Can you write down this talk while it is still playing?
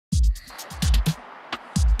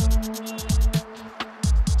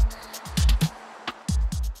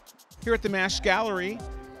Here at the MASH Gallery,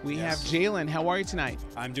 we have Jaylen. How are you tonight?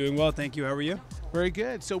 I'm doing well, thank you. How are you? Very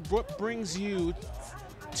good. So what brings you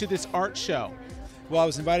to this art show? Well, I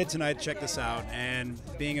was invited tonight to check this out, and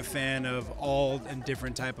being a fan of all and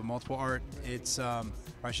different type of multiple art, it's, or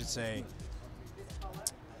I should say,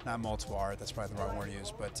 not multiple art, that's probably the wrong word to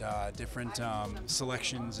use, but different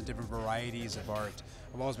selections and different varieties of art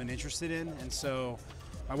I've always been interested in. And so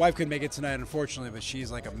my wife couldn't make it tonight, unfortunately, but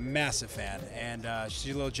she's like a massive fan, and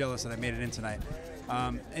she's a little jealous that I made it in tonight.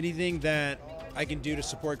 Anything that I can do to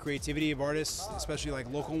support creativity of artists, especially like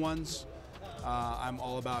local ones, I'm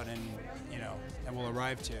all about and will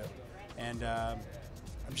arrive to. And I'm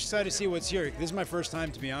just excited to see what's here. This is my first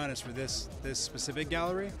time, to be honest, for this specific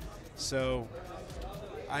gallery. So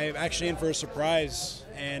I'm actually in for a surprise,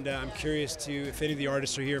 and I'm curious to, if any of the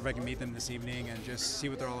artists are here, if I can meet them this evening and just see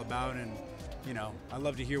what they're all about. And I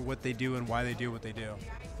love to hear what they do and why they do what they do.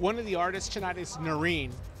 One of the artists tonight is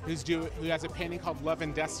Noreen, who has a painting called Love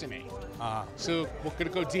and Destiny. So we're going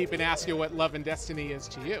to go deep and ask you what Love and Destiny is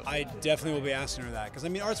to you. I definitely will be asking her that, because I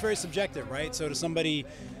mean, art's very subjective, right? So to somebody,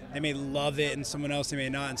 they may love it, and someone else they may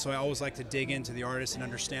not. And so I always like to dig into the artist and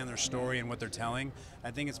understand their story and what they're telling.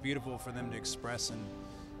 I think it's beautiful for them to express, and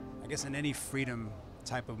I guess in any freedom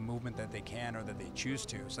type of movement that they can or that they choose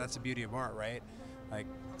to. So that's the beauty of art, right? Like,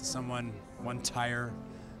 to someone, one tire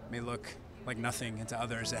may look like nothing, and to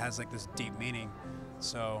others it has like this deep meaning.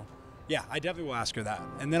 So yeah, I definitely will ask her that,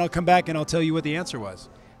 and then I'll come back and I'll tell you what the answer was.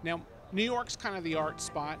 Now, New York's kind of the art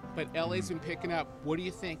spot, but LA's been picking up. What do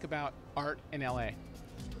you think about art in LA?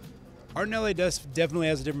 Art in LA definitely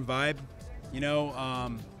has a different vibe.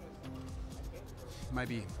 Might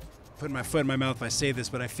be putting my foot in my mouth if I say this,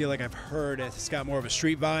 but I feel like I've heard it's got more of a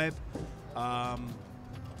street vibe,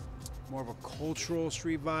 more of a cultural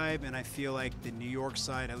street vibe, and I feel like the New York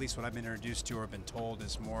side, at least what I've been introduced to or been told,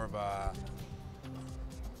 is more of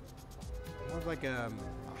like a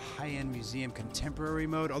high-end museum contemporary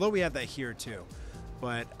mode, although we have that here too.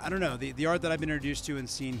 But I don't know, the art that I've been introduced to and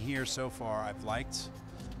seen here so far I've liked,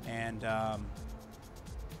 and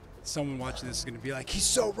someone watching this is going to be like, he's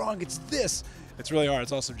so wrong, it's this. It's really hard,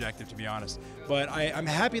 it's all subjective, to be honest. But I'm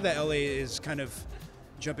happy that LA is kind of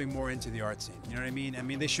jumping more into the art scene, you know what I mean? I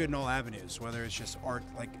mean, they should in all avenues, whether it's just art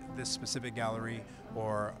like this specific gallery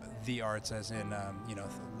or the arts as in,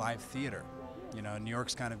 live theater. New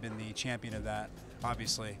York's kind of been the champion of that,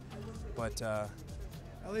 obviously. But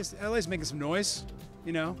LA's making some noise,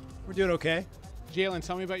 we're doing okay. Jaylen,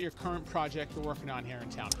 tell me about your current project you're working on here in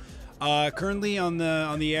town. Currently on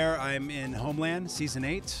the air, I'm in Homeland, season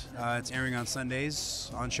 8. It's airing on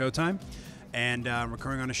Sundays on Showtime. And I'm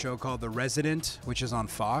recurring on a show called The Resident, which is on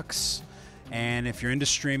Fox. And if you're into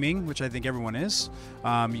streaming, which I think everyone is, you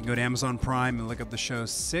can go to Amazon Prime and look up the show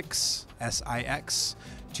Six, S-I-X.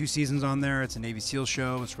 2 seasons on there. It's a Navy SEAL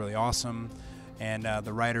show. It's really awesome. And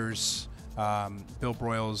the writers, Bill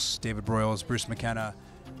Broyles, David Broyles, Bruce McKenna,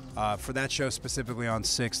 for that show specifically on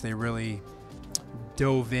Six, they really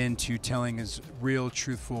dove into telling his real,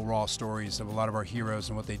 truthful, raw stories of a lot of our heroes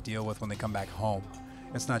and what they deal with when they come back home.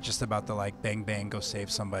 It's not just about the like bang bang go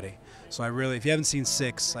save somebody. So if you haven't seen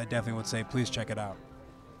Six, I definitely would say please check it out.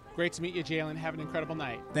 Great to meet you, Jaylen. Have an incredible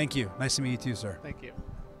night. Thank you. Nice to meet you too, sir. Thank you.